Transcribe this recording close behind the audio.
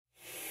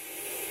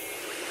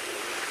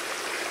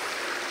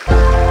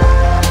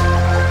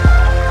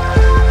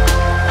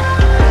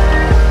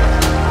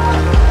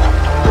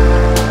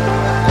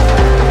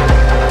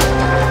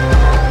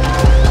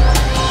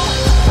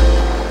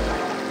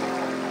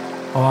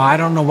I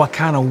don't know what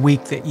kind of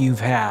week that you've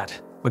had,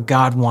 but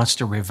God wants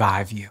to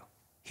revive you.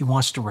 He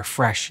wants to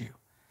refresh you.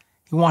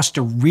 He wants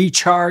to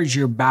recharge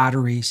your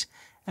batteries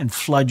and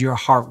flood your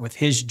heart with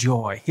His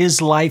joy,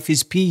 His life,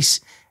 His peace,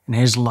 and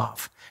His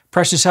love.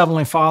 Precious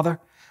Heavenly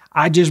Father,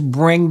 I just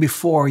bring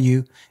before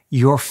you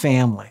your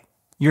family,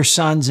 your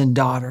sons and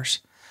daughters,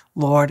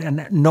 Lord,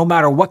 and no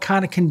matter what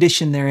kind of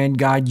condition they're in,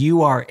 God,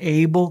 you are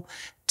able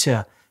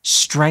to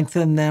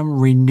strengthen them,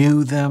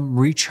 renew them,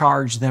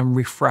 recharge them,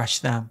 refresh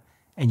them,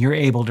 and you're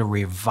able to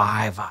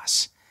revive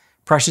us.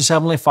 Precious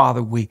Heavenly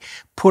Father, we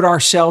put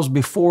ourselves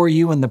before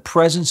you in the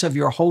presence of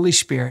your Holy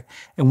Spirit,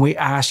 and we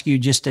ask you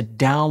just to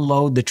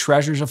download the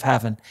treasures of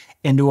heaven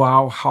into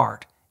our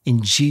heart.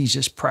 In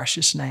Jesus'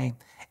 precious name,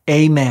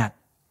 amen.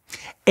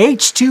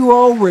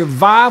 H2O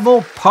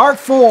Revival Part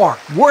 4.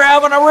 We're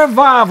having a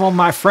revival,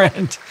 my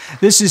friend.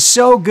 This is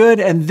so good,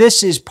 and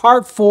this is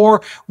Part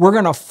 4. We're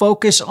going to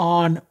focus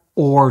on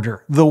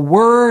order. The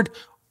word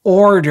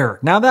order.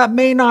 Now, that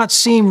may not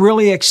seem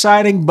really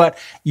exciting, but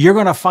you're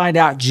going to find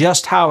out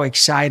just how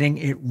exciting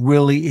it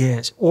really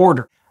is.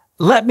 Order.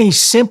 Let me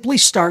simply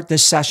start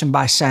this session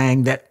by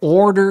saying that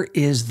order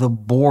is the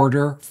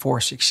border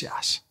for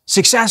success.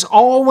 Success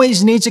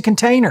always needs a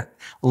container.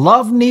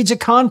 Love needs a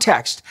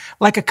context,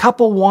 like a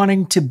couple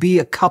wanting to be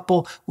a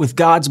couple with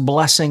God's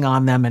blessing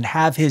on them and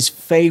have His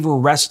favor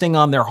resting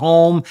on their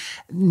home.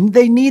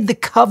 They need the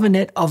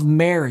covenant of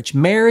marriage.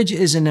 Marriage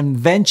is an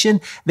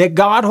invention that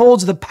God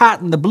holds the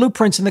patent, the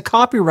blueprints, and the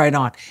copyright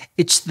on.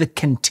 It's the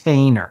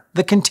container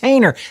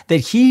that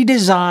He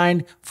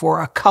designed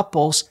for a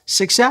couple's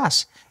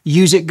success.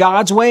 Use it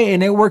God's way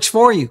and it works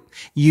for you.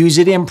 Use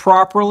it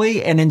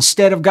improperly and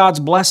instead of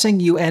God's blessing,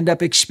 you end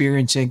up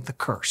experiencing the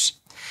curse.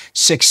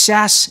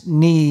 Success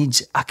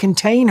needs a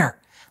container.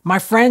 My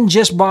friend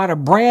just bought a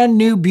brand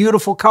new,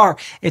 beautiful car.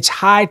 It's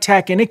high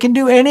tech and it can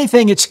do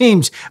anything, it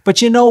seems.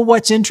 But you know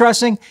what's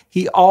interesting?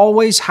 He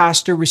always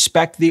has to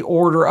respect the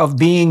order of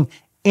being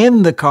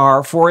in the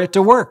car for it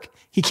to work.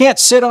 He can't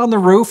sit on the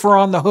roof or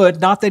on the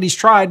hood, not that he's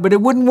tried, but it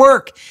wouldn't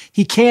work.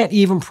 He can't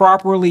even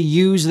properly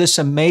use this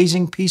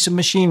amazing piece of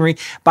machinery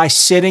by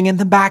sitting in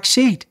the back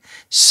seat.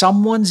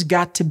 Someone's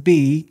got to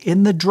be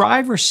in the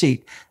driver's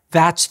seat.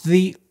 That's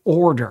the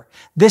order.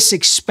 This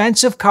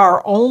expensive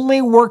car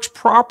only works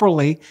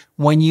properly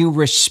when you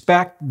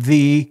respect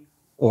the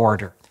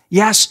order.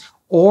 Yes,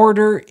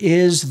 order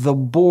is the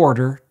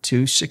border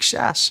to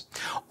success.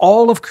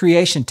 All of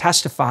creation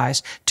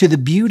testifies to the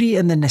beauty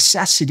and the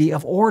necessity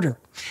of order.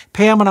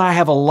 Pam and I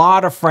have a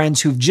lot of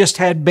friends who've just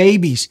had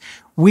babies.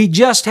 We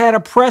just had a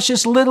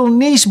precious little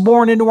niece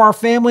born into our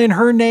family, and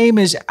her name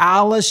is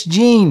Alice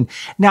Jean.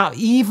 Now,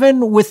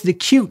 even with the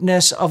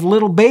cuteness of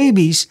little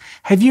babies,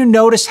 have you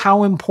noticed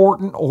how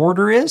important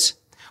order is?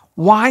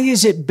 Why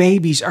is it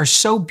babies are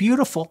so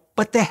beautiful,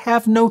 but they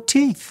have no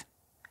teeth?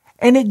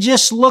 And it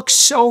just looks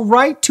so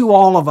right to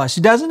all of us,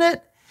 doesn't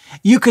it?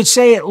 You could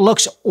say it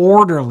looks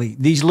orderly,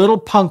 these little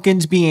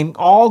pumpkins being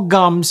all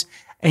gums,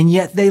 and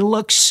yet they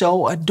look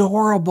so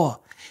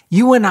adorable.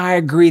 You and I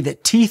agree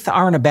that teeth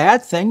aren't a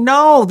bad thing.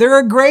 No, they're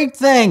a great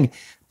thing.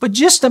 But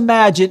just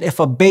imagine if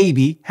a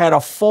baby had a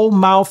full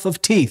mouth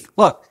of teeth.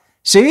 Look,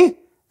 see?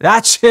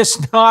 That's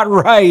just not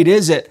right,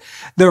 is it?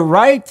 The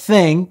right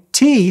thing,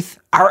 teeth,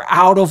 are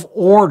out of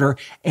order,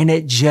 and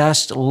it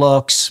just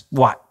looks,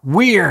 what?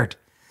 Weird.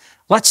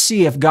 Let's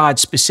see if God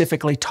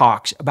specifically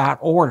talks about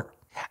order.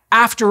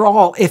 After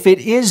all, if it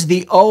is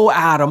the O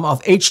atom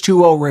of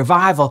H2O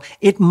revival,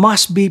 it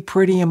must be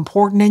pretty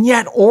important, and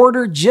yet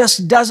order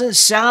just doesn't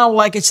sound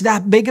like it's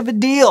that big of a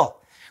deal.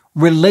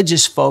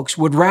 Religious folks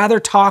would rather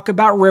talk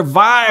about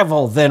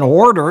revival than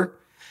order.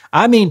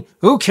 I mean,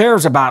 who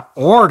cares about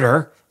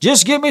order?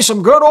 Just give me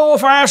some good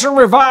old-fashioned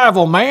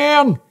revival,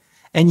 man.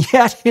 And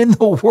yet, in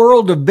the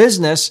world of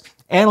business,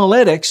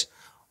 analytics,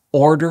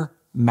 order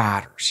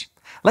matters.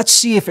 Let's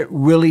see if it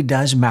really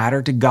does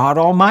matter to God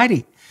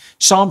Almighty.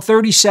 Psalm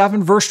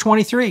 37, verse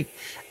 23.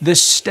 The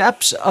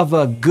steps of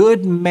a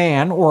good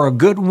man or a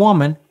good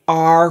woman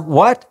are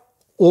what?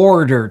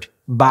 Ordered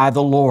by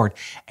the Lord,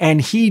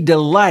 and He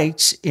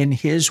delights in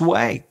His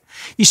way.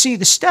 You see,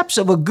 the steps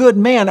of a good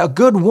man, a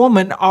good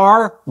woman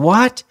are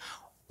what?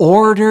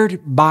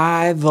 Ordered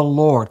by the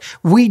Lord.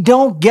 We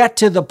don't get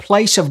to the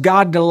place of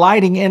God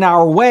delighting in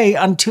our way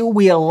until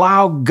we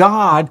allow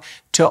God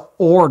to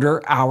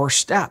order our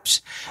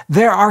steps.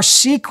 There are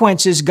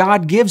sequences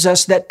God gives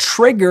us that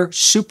trigger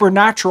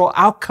supernatural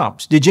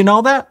outcomes. Did you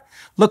know that?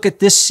 Look at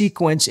this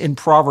sequence in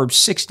Proverbs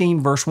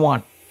 16, verse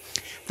 1.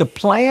 The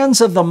plans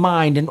of the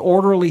mind and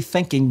orderly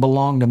thinking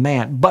belong to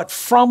man, but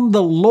from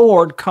the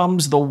Lord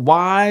comes the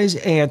wise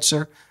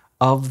answer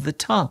of the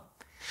tongue.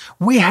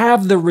 We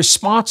have the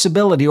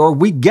responsibility, or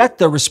we get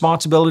the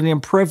responsibility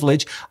and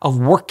privilege of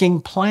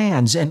working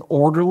plans and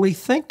orderly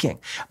thinking.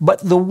 But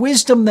the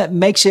wisdom that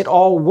makes it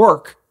all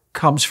work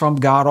comes from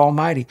God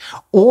Almighty.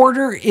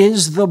 Order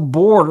is the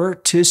border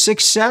to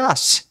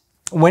success.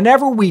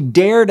 Whenever we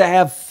dare to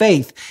have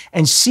faith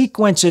and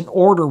sequence in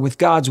order with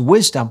God's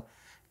wisdom,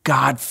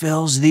 God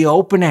fills the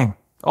opening.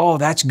 Oh,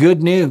 that's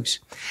good news.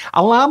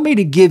 Allow me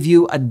to give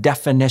you a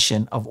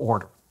definition of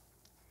order.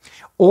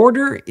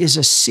 Order is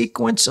a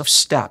sequence of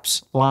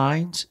steps,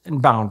 lines,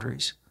 and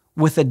boundaries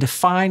with a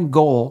defined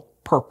goal,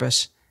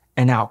 purpose,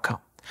 and outcome.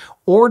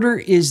 Order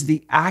is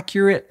the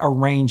accurate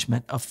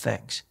arrangement of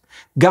things.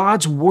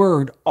 God's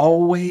word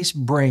always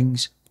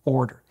brings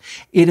order.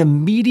 It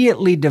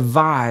immediately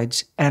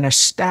divides and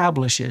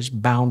establishes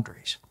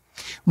boundaries.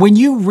 When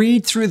you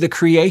read through the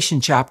creation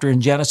chapter in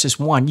Genesis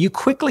 1, you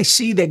quickly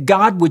see that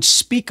God would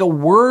speak a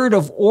word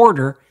of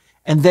order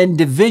and then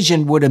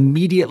division would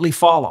immediately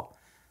follow.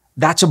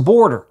 That's a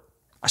border,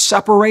 a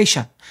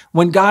separation.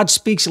 When God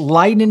speaks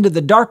light into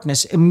the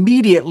darkness,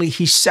 immediately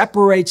he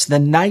separates the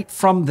night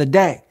from the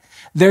day.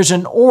 There's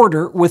an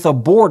order with a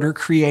border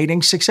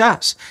creating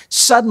success.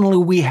 Suddenly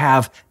we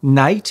have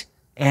night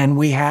and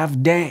we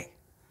have day.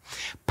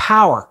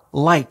 Power,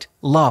 light,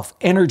 love,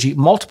 energy,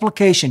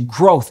 multiplication,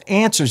 growth,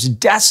 answers,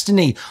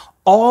 destiny,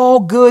 all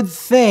good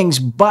things,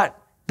 but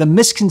the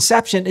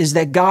misconception is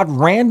that God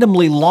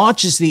randomly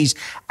launches these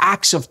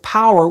acts of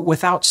power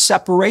without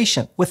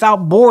separation,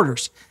 without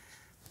borders.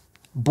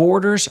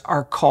 Borders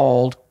are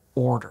called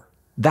order.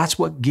 That's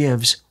what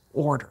gives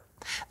order.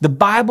 The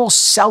Bible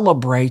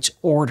celebrates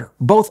order,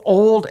 both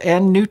Old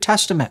and New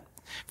Testament.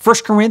 1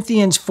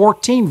 Corinthians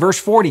 14, verse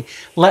 40,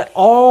 let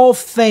all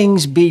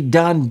things be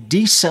done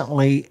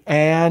decently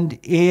and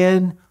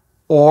in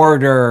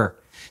order.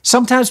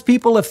 Sometimes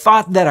people have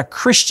thought that a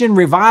Christian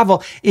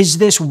revival is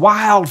this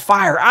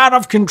wildfire, out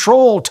of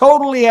control,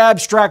 totally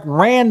abstract,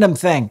 random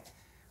thing.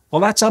 Well,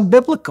 that's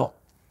unbiblical.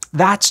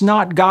 That's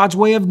not God's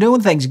way of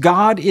doing things.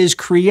 God is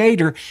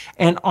creator,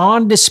 and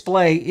on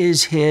display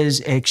is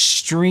his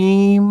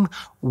extreme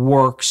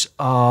works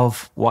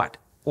of what?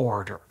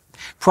 Order.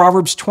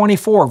 Proverbs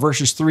 24,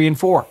 verses 3 and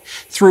 4.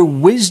 Through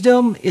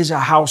wisdom is a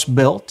house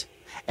built,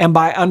 and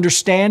by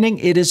understanding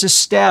it is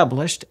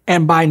established,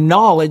 and by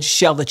knowledge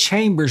shall the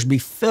chambers be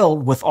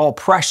filled with all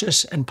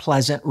precious and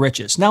pleasant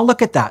riches. Now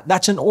look at that.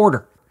 That's an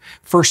order.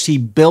 First, he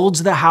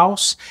builds the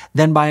house.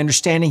 Then by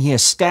understanding, he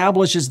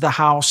establishes the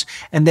house.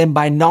 And then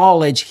by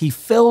knowledge, he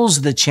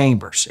fills the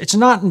chambers. It's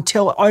not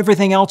until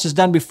everything else is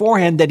done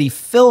beforehand that he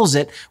fills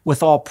it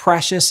with all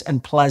precious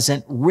and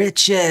pleasant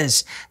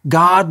riches.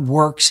 God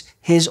works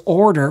his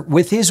order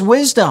with his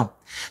wisdom.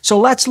 So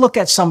let's look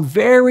at some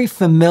very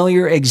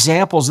familiar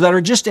examples that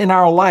are just in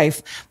our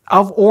life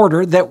of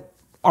order that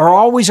are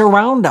always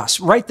around us,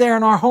 right there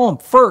in our home.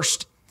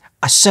 First,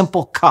 a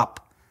simple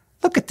cup.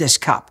 Look at this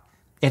cup.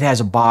 It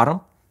has a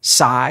bottom,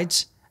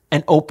 sides,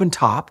 an open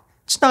top.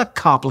 It's not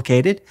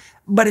complicated,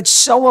 but it's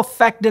so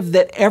effective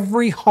that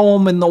every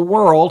home in the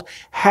world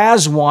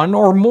has one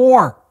or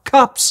more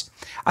cups.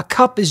 A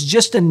cup is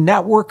just a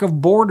network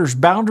of borders,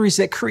 boundaries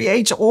that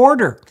creates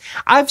order.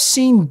 I've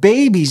seen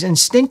babies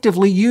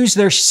instinctively use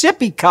their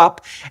sippy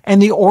cup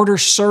and the order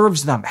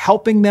serves them,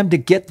 helping them to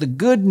get the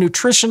good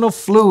nutritional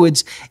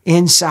fluids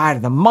inside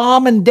of them.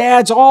 Mom and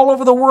dads all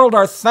over the world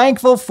are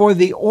thankful for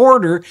the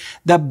order,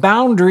 the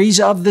boundaries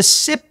of the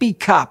sippy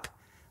cup.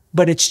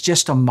 But it's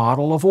just a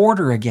model of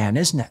order again,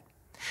 isn't it?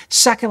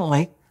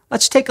 Secondly,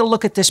 let's take a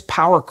look at this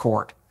power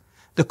cord.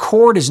 The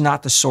cord is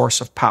not the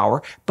source of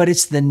power, but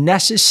it's the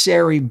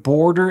necessary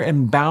border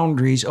and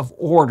boundaries of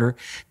order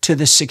to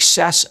the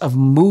success of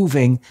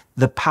moving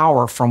the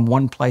power from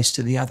one place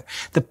to the other.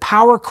 The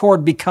power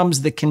cord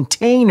becomes the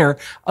container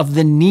of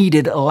the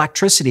needed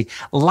electricity.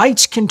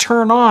 Lights can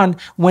turn on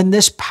when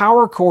this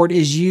power cord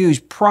is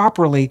used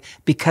properly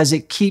because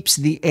it keeps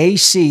the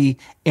AC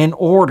in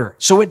order,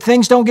 so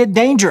things don't get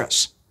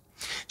dangerous.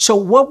 So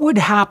what would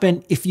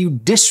happen if you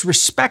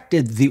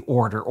disrespected the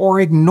order or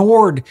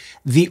ignored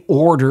the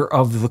order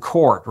of the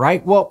cord,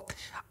 right? Well,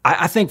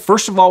 I think,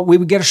 first of all, we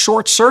would get a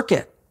short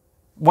circuit.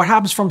 What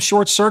happens from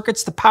short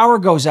circuits? The power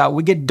goes out.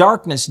 We get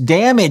darkness,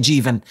 damage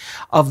even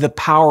of the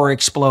power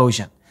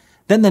explosion.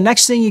 Then the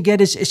next thing you get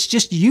is it's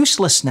just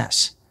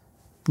uselessness.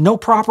 No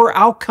proper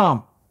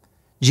outcome.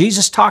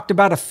 Jesus talked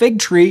about a fig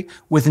tree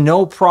with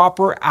no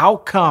proper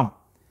outcome.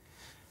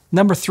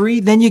 Number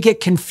 3, then you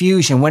get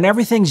confusion. When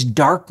everything's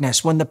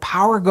darkness, when the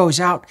power goes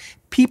out,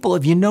 people,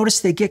 if you notice,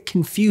 they get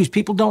confused.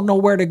 People don't know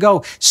where to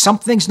go.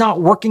 Something's not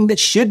working that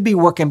should be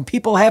working.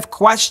 People have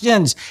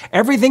questions.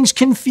 Everything's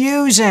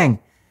confusing.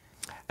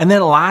 And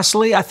then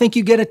lastly, I think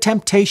you get a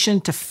temptation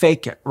to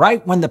fake it,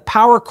 right? When the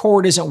power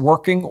cord isn't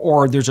working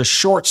or there's a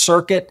short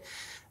circuit,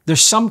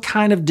 there's some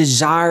kind of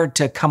desire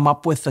to come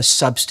up with a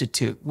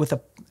substitute, with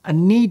a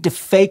need to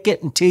fake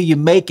it until you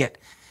make it.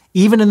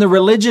 Even in the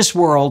religious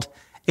world,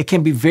 it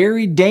can be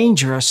very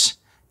dangerous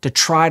to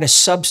try to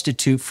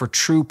substitute for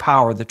true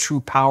power, the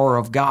true power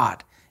of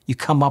God. You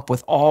come up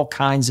with all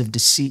kinds of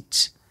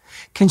deceits.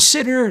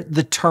 Consider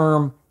the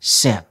term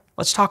sin.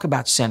 Let's talk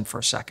about sin for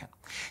a second.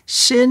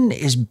 Sin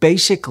is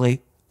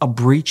basically a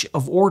breach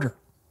of order.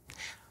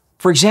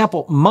 For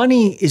example,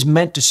 money is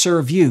meant to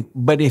serve you,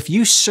 but if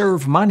you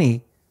serve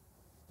money,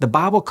 the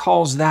Bible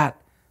calls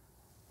that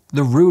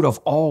the root of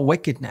all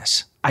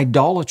wickedness,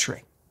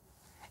 idolatry.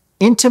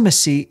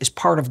 Intimacy is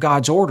part of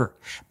God's order.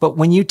 But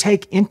when you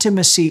take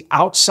intimacy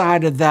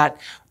outside of that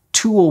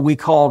tool we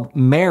call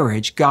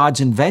marriage,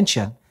 God's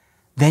invention,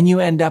 then you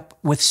end up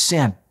with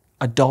sin,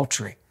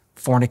 adultery,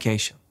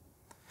 fornication.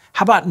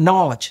 How about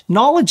knowledge?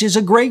 Knowledge is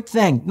a great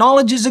thing.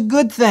 Knowledge is a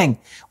good thing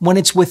when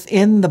it's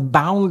within the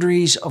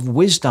boundaries of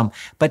wisdom.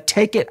 But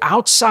take it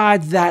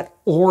outside that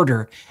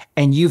order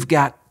and you've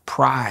got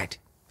pride,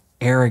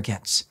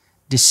 arrogance,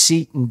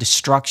 deceit, and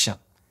destruction,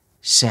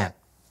 sin.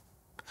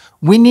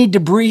 We need to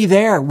breathe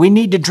air. We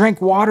need to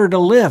drink water to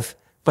live.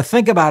 But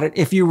think about it.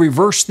 If you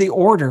reverse the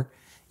order,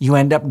 you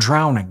end up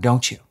drowning,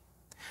 don't you?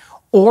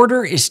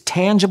 Order is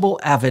tangible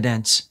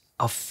evidence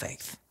of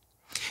faith.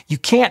 You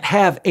can't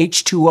have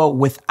H2O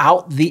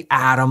without the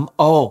atom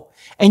O.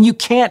 And you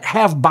can't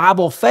have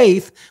Bible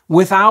faith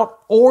without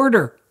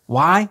order.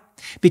 Why?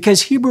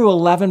 Because Hebrew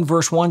 11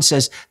 verse 1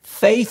 says,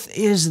 faith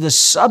is the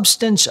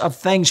substance of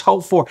things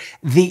hoped for,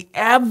 the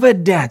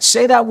evidence,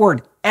 say that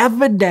word,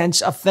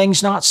 evidence of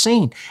things not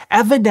seen.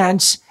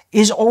 Evidence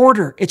is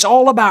order. It's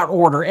all about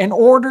order, and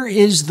order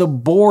is the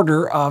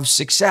border of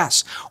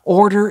success.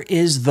 Order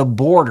is the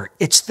border.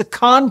 It's the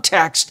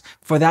context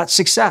for that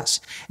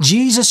success.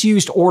 Jesus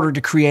used order to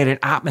create an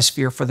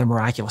atmosphere for the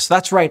miraculous.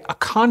 That's right, a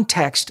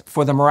context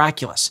for the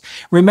miraculous.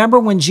 Remember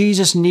when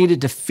Jesus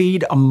needed to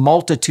feed a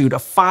multitude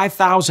of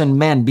 5,000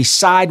 men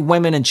beside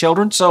women and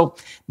children? So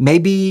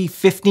maybe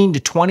 15 to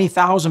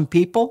 20,000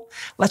 people?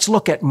 Let's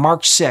look at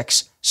Mark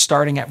 6,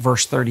 starting at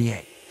verse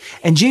 38.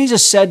 And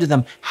Jesus said to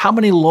them, how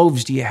many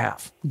loaves do you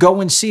have?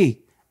 Go and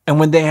see. And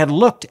when they had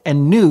looked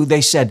and knew,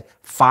 they said,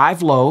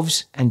 5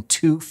 loaves and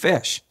 2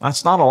 fish.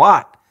 That's not a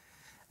lot.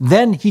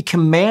 Then he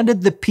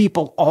commanded the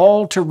people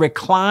all to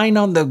recline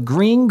on the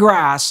green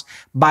grass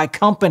by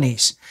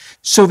companies.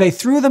 So they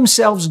threw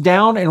themselves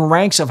down in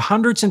ranks of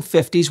hundreds and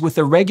fifties with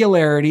the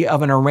regularity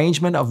of an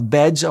arrangement of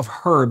beds of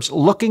herbs,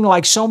 looking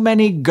like so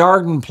many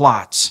garden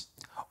plots.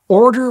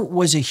 Order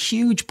was a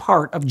huge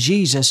part of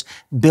Jesus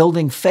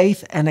building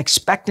faith and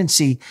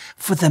expectancy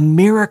for the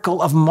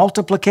miracle of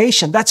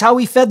multiplication. That's how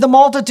he fed the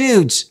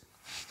multitudes.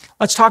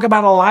 Let's talk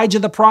about Elijah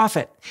the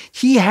prophet.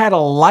 He had a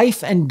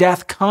life and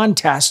death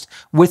contest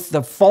with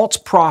the false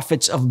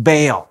prophets of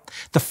Baal.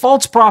 The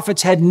false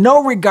prophets had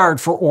no regard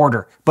for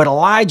order, but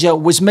Elijah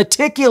was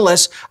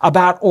meticulous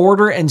about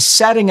order and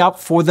setting up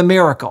for the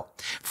miracle.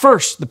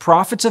 First, the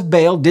prophets of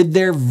Baal did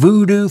their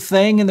voodoo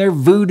thing and their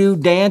voodoo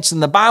dance,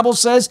 and the Bible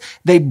says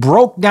they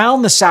broke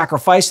down the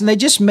sacrifice and they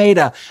just made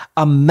a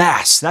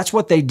mess. That's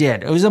what they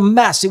did. It was a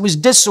mess. It was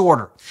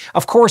disorder.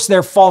 Of course,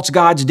 their false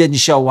gods didn't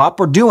show up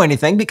or do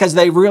anything because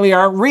they really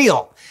aren't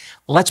real.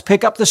 Let's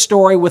pick up the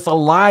story with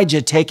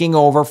Elijah taking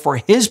over for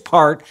his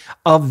part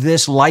of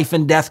this life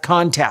and death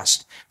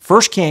contest.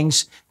 1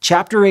 Kings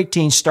chapter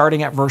 18,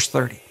 starting at verse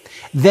 30.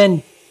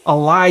 Then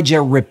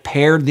Elijah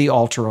repaired the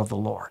altar of the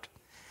Lord.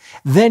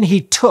 Then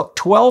he took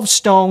 12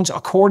 stones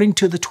according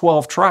to the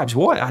 12 tribes.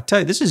 Boy, I tell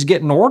you, this is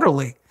getting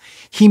orderly.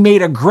 He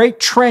made a great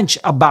trench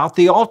about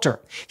the altar.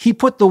 He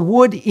put the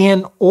wood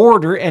in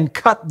order and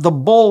cut the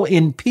bull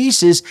in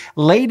pieces,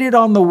 laid it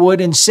on the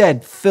wood and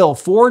said, fill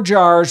 4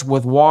 jars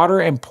with water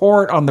and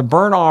pour it on the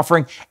burnt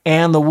offering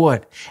and the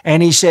wood.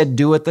 And he said,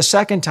 do it the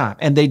second time.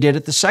 And they did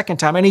it the second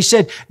time. And he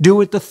said, do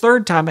it the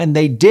third time. And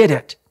they did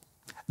it.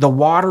 The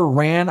water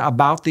ran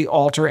about the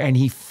altar and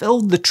he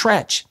filled the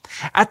trench.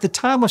 At the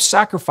time of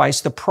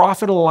sacrifice, the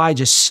prophet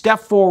Elijah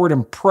stepped forward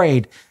and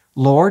prayed,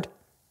 Lord,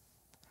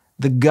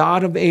 the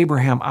God of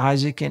Abraham,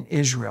 Isaac, and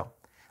Israel,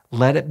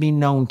 let it be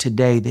known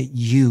today that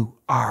you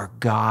are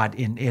God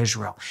in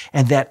Israel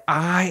and that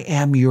I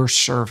am your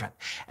servant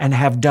and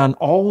have done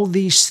all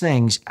these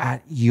things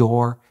at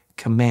your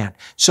command.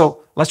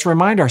 So let's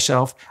remind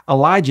ourselves,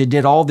 Elijah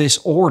did all this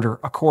order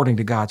according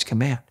to God's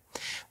command.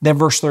 Then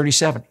verse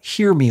 37,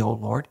 hear me, O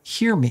Lord,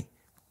 hear me,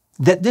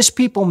 that this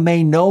people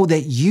may know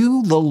that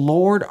you, the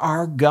Lord,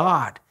 are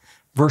God.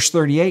 Verse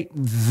 38,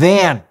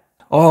 then,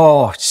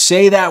 oh,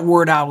 say that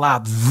word out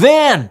loud.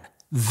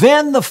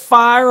 Then the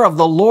fire of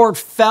the Lord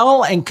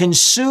fell and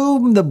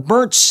consumed the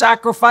burnt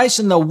sacrifice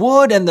and the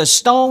wood and the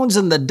stones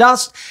and the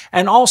dust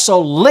and also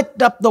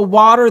licked up the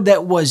water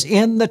that was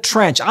in the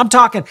trench. I'm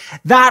talking,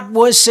 that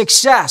was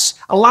success.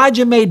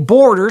 Elijah made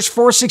borders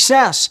for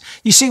success.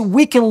 You see,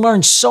 we can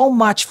learn so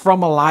much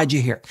from Elijah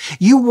here.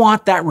 You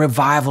want that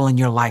revival in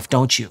your life,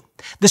 don't you?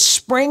 The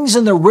springs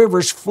and the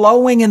rivers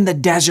flowing in the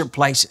desert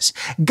places.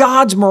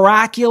 God's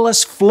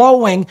miraculous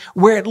flowing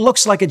where it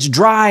looks like it's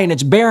dry and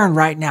it's barren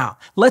right now.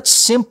 Let's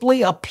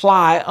simply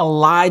apply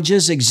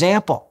Elijah's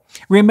example.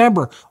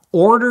 Remember,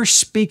 order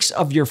speaks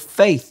of your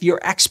faith, your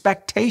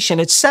expectation.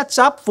 It sets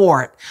up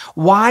for it.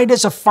 Why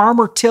does a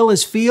farmer till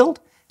his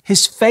field?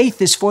 His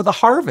faith is for the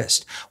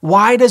harvest.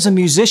 Why does a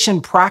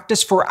musician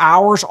practice for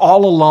hours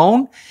all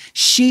alone?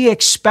 She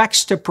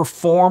expects to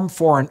perform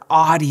for an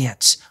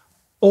audience.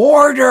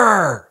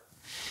 Order.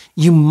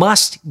 You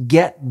must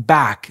get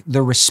back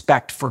the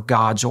respect for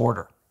God's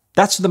order.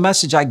 That's the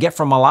message I get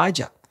from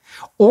Elijah.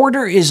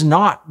 Order is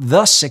not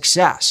the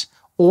success.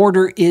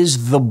 Order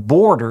is the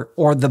border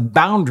or the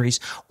boundaries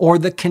or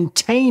the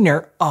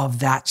container of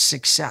that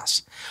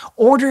success.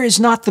 Order is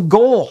not the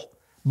goal,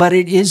 but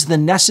it is the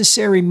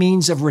necessary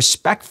means of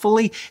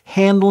respectfully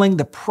handling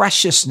the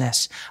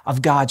preciousness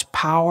of God's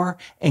power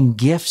and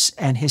gifts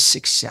and his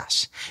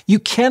success. You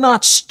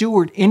cannot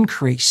steward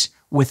increase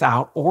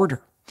without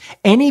order.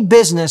 Any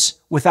business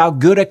without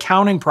good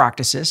accounting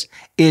practices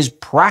is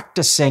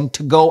practicing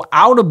to go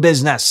out of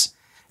business.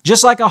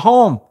 Just like a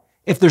home,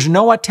 if there's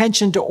no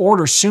attention to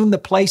order, soon the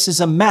place is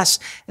a mess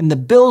and the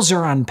bills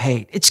are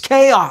unpaid. It's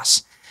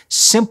chaos.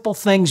 Simple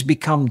things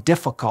become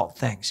difficult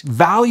things.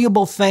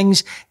 Valuable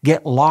things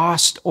get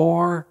lost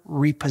or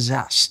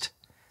repossessed.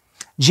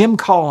 Jim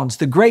Collins,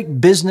 the great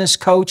business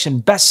coach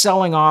and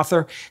best-selling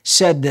author,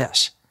 said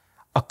this: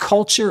 "A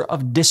culture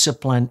of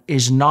discipline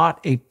is not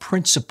a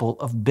principle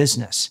of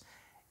business.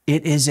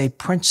 It is a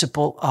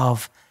principle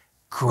of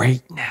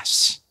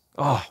greatness."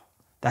 Oh,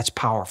 that's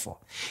powerful.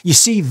 You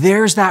see,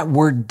 there's that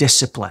word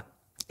discipline.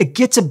 It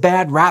gets a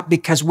bad rap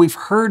because we've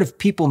heard of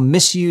people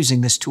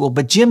misusing this tool,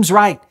 but Jim's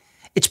right.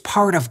 It's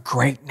part of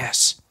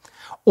greatness.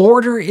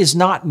 Order is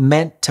not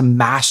meant to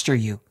master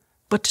you,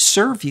 but to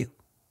serve you.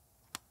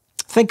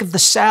 Think of the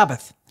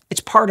Sabbath.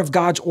 It's part of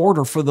God's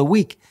order for the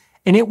week,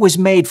 and it was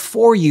made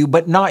for you,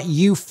 but not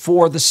you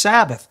for the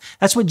Sabbath.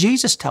 That's what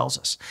Jesus tells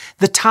us.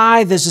 The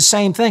tithe is the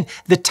same thing.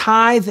 The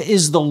tithe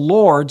is the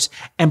Lord's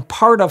and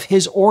part of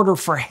His order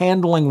for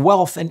handling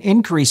wealth and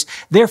increase.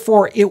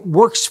 Therefore, it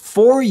works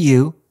for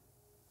you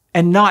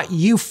and not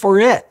you for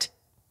it.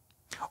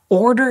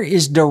 Order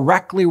is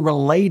directly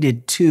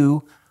related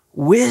to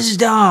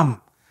wisdom.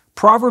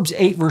 Proverbs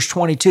 8, verse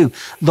 22,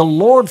 "The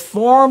Lord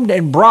formed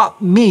and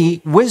brought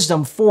me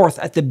wisdom forth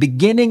at the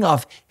beginning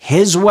of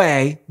His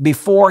way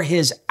before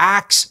His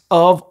acts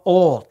of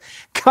old."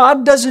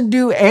 God doesn't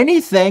do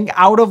anything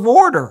out of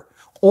order.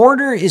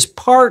 Order is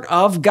part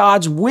of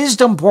God's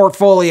wisdom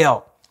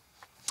portfolio.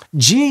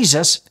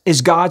 Jesus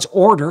is God's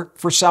order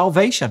for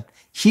salvation,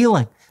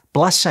 healing,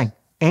 blessing,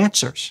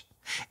 answers.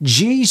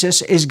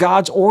 Jesus is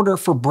God's order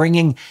for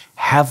bringing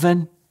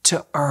heaven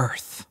to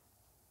earth.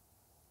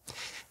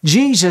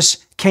 Jesus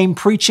came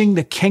preaching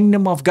the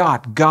kingdom of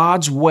God,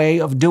 God's way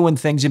of doing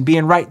things and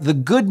being right. The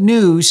good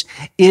news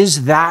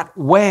is that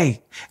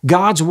way.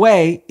 God's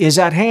way is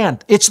at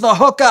hand. It's the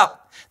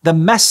hookup. The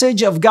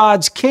message of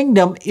God's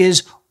kingdom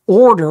is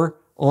order,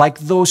 like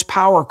those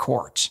power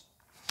cords.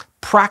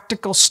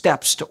 Practical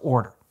steps to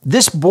order.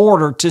 This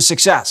border to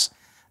success.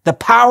 The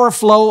power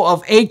flow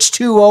of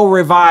H2O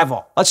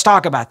revival. Let's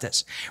talk about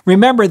this.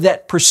 Remember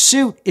that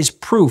pursuit is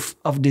proof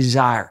of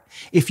desire.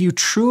 If you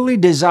truly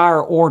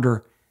desire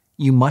order,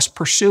 you must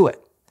pursue it.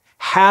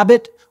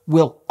 Habit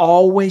will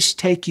always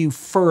take you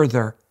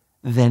further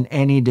than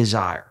any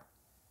desire.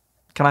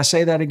 Can I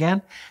say that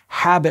again?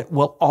 Habit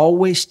will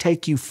always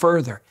take you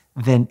further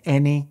than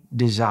any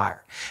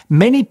desire.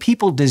 Many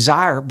people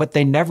desire, but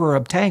they never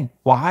obtain.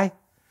 Why?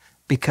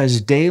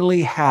 Because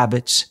daily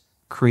habits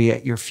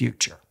create your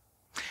future.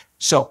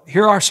 So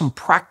here are some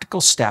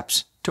practical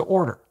steps to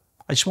order.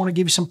 I just want to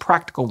give you some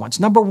practical ones.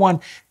 Number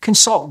one,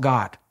 consult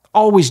God.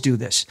 Always do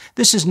this.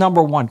 This is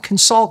number one.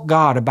 Consult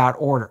God about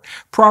order.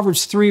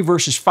 Proverbs 3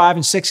 verses 5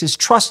 and 6 is,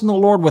 "Trust in the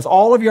Lord with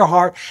all of your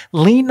heart.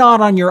 Lean not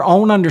on your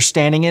own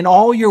understanding. In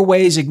all your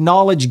ways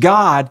acknowledge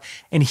God,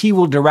 and He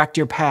will direct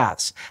your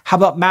paths." How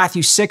about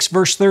Matthew 6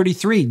 verse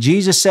 33?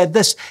 Jesus said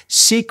this,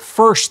 "Seek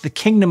first the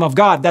kingdom of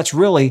God." That's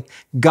really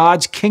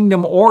God's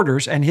kingdom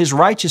orders and His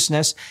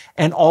righteousness,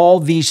 and all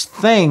these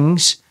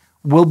things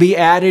will be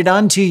added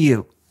unto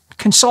you.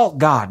 Consult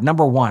God,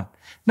 number one.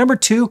 Number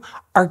two,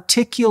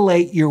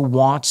 articulate your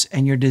wants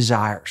and your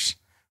desires.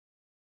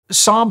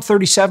 Psalm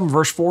 37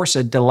 verse 4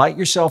 said, "Delight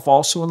yourself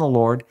also in the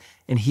Lord,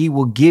 and He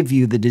will give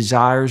you the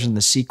desires and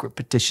the secret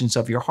petitions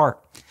of your heart."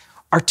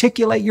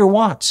 Articulate your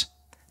wants.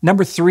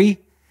 Number three,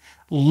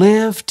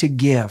 live to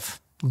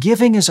give.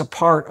 Giving is a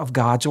part of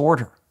God's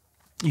order.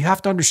 You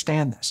have to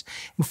understand this.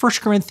 In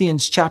 1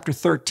 Corinthians chapter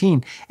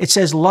 13, it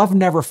says love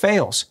never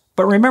fails.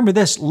 But remember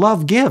this,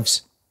 love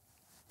gives.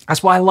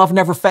 That's why love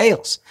never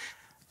fails.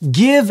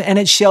 Give and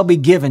it shall be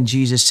given,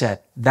 Jesus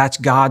said. That's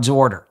God's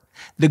order.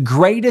 The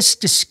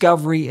greatest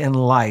discovery in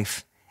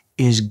life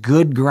is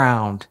good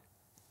ground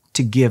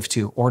to give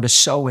to or to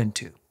sow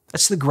into.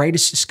 That's the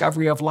greatest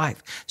discovery of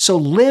life. So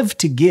live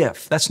to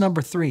give. That's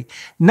number three.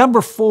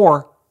 Number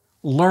four,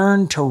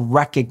 learn to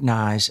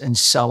recognize and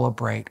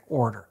celebrate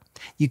order.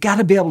 You got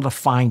to be able to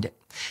find it.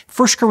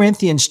 1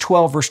 Corinthians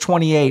 12 verse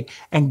 28,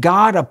 "And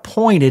God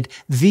appointed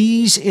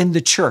these in the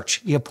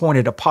church." He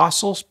appointed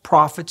apostles,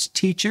 prophets,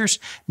 teachers,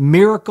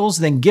 miracles,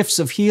 then gifts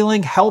of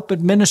healing, help,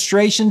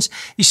 administrations.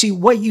 You see,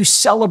 what you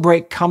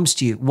celebrate comes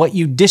to you. What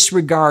you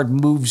disregard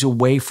moves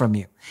away from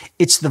you.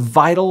 It's the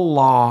vital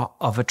law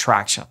of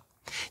attraction.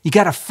 You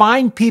got to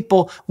find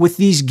people with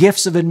these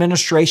gifts of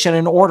administration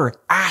and order.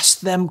 Ask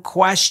them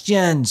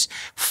questions.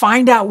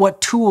 Find out what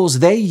tools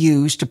they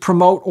use to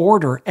promote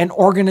order and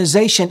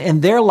organization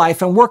in their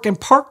life and work and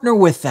partner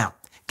with them.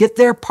 Get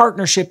their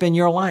partnership in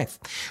your life.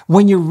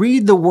 When you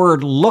read the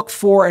word, look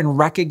for and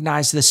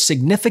recognize the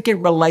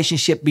significant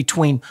relationship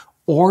between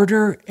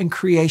order and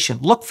creation.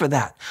 Look for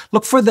that.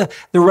 Look for the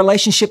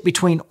relationship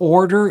between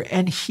order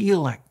and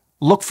healing.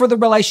 Look for the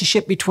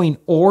relationship between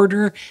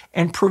order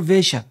and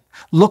provision.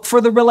 Look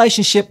for the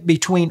relationship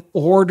between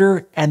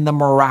order and the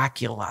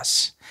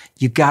miraculous.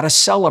 You got to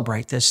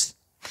celebrate this.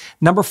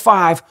 Number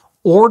five,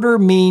 order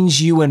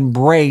means you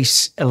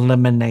embrace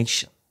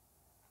elimination.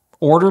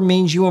 Order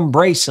means you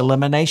embrace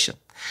elimination.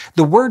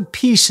 The word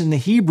peace in the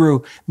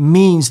Hebrew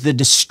means the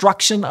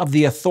destruction of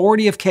the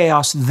authority of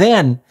chaos.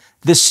 Then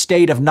this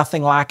state of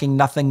nothing lacking,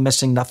 nothing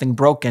missing, nothing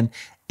broken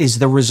is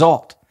the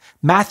result.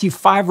 Matthew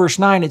 5 verse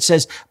 9, it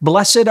says,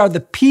 "Blessed are the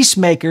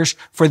peacemakers,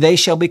 for they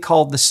shall be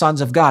called the sons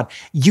of God."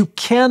 You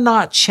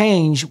cannot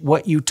change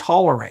what you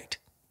tolerate.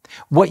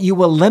 What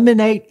you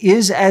eliminate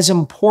is as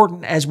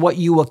important as what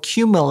you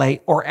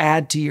accumulate or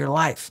add to your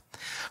life.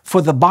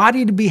 For the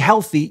body to be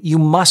healthy, you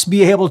must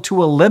be able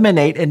to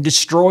eliminate and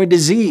destroy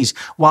disease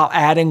while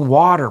adding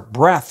water,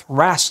 breath,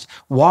 rest,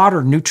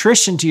 water,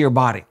 nutrition to your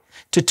body.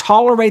 To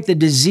tolerate the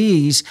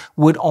disease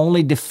would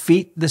only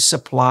defeat the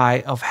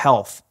supply of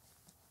health.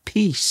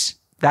 Peace,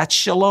 that's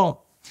shalom.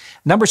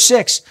 Number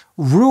 6,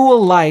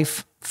 rule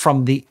life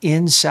from the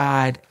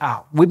inside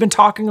out. We've been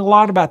talking a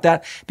lot about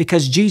that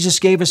because Jesus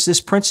gave us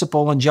this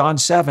principle in John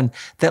 7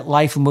 that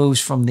life moves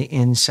from the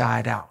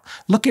inside out.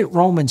 Look at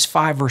Romans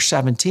 5 verse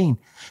 17.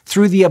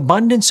 Through the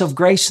abundance of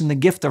grace and the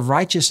gift of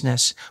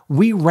righteousness,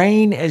 we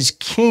reign as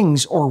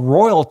kings or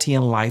royalty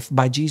in life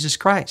by Jesus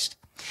Christ.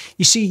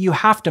 You see, you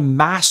have to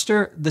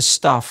master the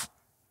stuff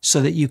so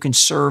that you can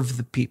serve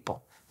the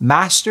people.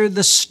 Master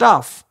the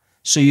stuff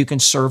so you can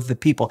serve the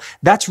people.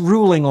 That's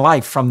ruling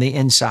life from the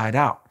inside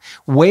out.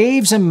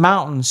 Waves and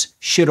mountains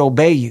should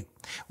obey you.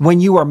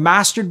 When you are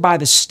mastered by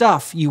the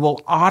stuff, you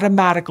will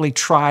automatically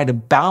try to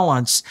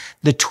balance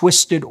the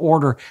twisted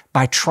order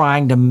by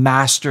trying to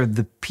master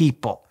the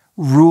people,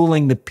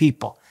 ruling the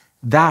people.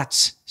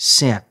 That's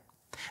sin.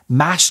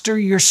 Master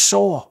your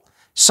soul.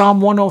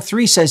 Psalm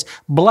 103 says,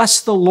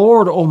 "Bless the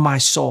Lord, O my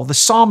soul." The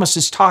psalmist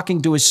is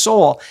talking to his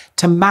soul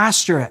to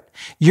master it.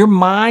 Your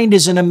mind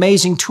is an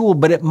amazing tool,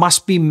 but it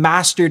must be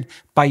mastered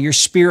by your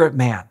spirit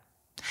man.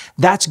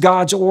 That's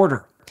God's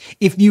order.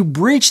 If you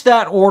breach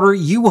that order,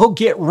 you will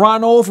get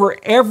run over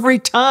every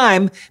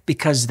time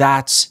because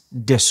that's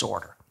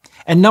disorder.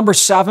 And number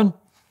 7,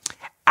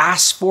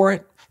 ask for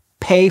it,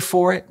 pay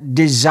for it,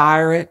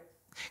 desire it.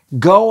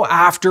 Go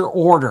after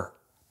order,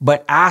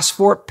 but ask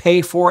for it,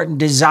 pay for it, and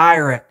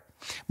desire it.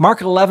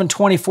 Mark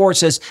 11:24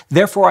 says,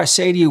 "Therefore I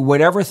say to you,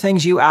 whatever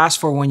things you ask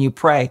for when you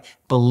pray,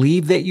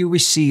 believe that you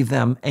receive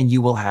them and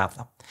you will have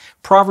them."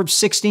 Proverbs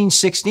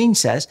 16:16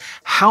 says,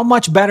 "How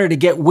much better to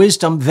get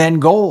wisdom than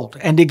gold,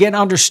 and to get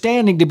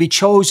understanding to be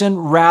chosen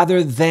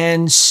rather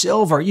than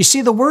silver." You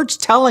see, the word's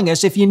telling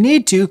us if you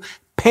need to,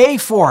 pay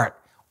for it.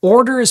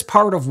 Order is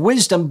part of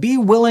wisdom. Be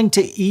willing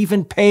to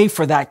even pay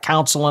for that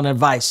counsel and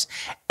advice.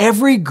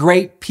 Every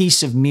great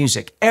piece of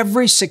music,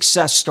 every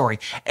success story,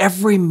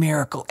 every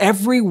miracle,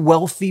 every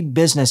wealthy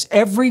business,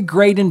 every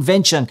great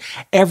invention,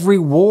 every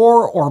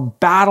war or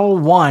battle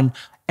won,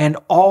 and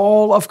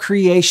all of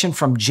creation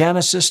from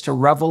Genesis to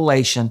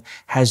Revelation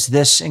has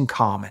this in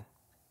common: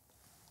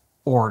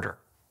 order.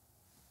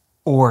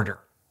 Order.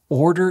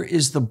 Order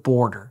is the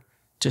border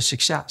to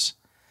success.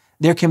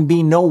 There can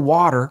be no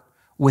water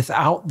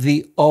without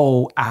the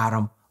O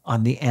atom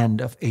on the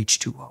end of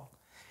H2O.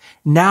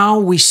 Now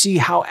we see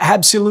how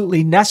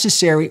absolutely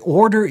necessary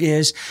order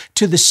is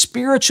to the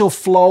spiritual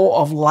flow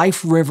of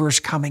life rivers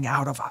coming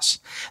out of us.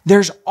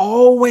 There's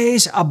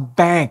always a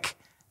bank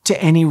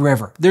to any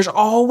river. There's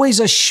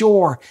always a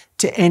shore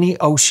to any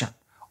ocean.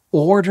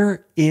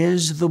 Order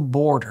is the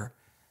border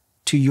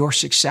to your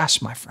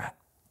success, my friend,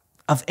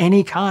 of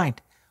any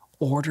kind.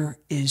 Order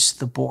is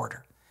the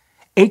border.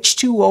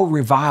 H2O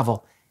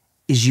revival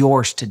is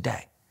yours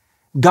today.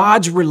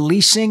 God's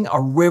releasing a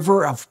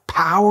river of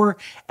power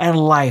and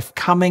life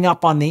coming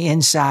up on the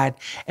inside,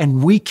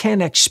 and we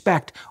can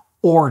expect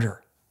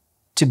order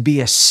to be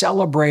a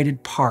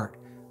celebrated part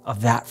of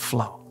that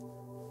flow.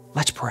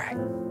 Let's pray.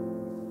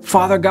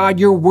 Father God,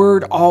 your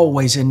word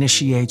always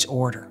initiates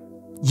order.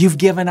 You've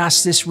given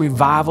us this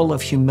revival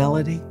of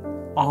humility,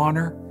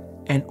 honor,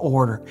 and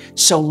order.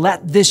 So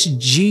let this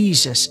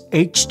Jesus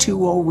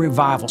H2O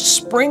revival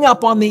spring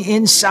up on the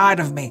inside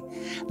of me.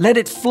 Let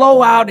it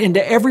flow out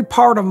into every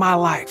part of my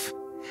life.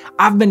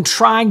 I've been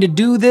trying to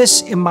do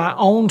this in my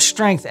own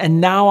strength, and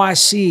now I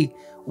see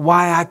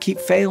why I keep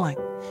failing.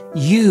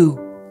 You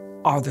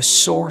are the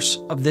source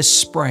of this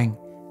spring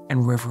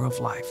and river of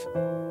life.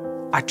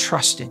 I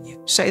trust in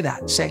you. Say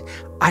that. Say,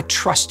 I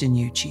trust in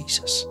you,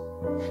 Jesus.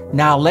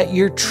 Now let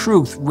your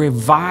truth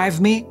revive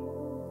me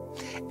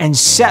and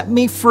set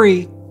me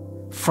free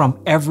from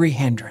every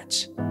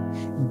hindrance.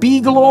 Be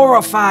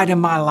glorified in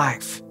my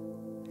life,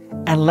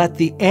 and let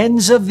the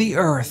ends of the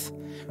earth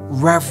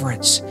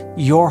reverence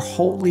your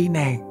holy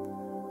name.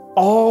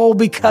 All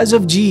because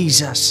of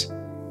Jesus.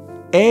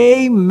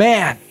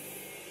 Amen.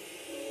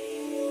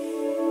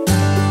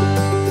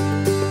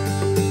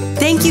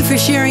 Thank you for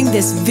sharing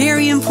this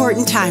very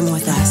important time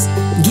with us.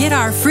 Get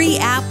our free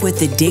app with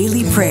the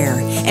daily prayer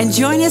and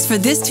join us for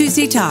This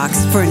Tuesday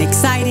Talks for an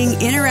exciting,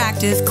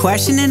 interactive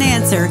question and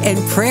answer and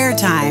prayer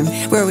time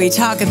where we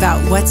talk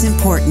about what's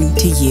important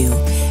to you.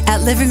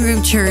 At Living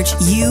Room Church,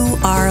 you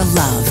are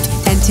loved,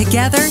 and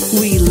together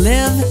we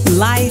live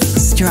life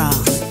strong.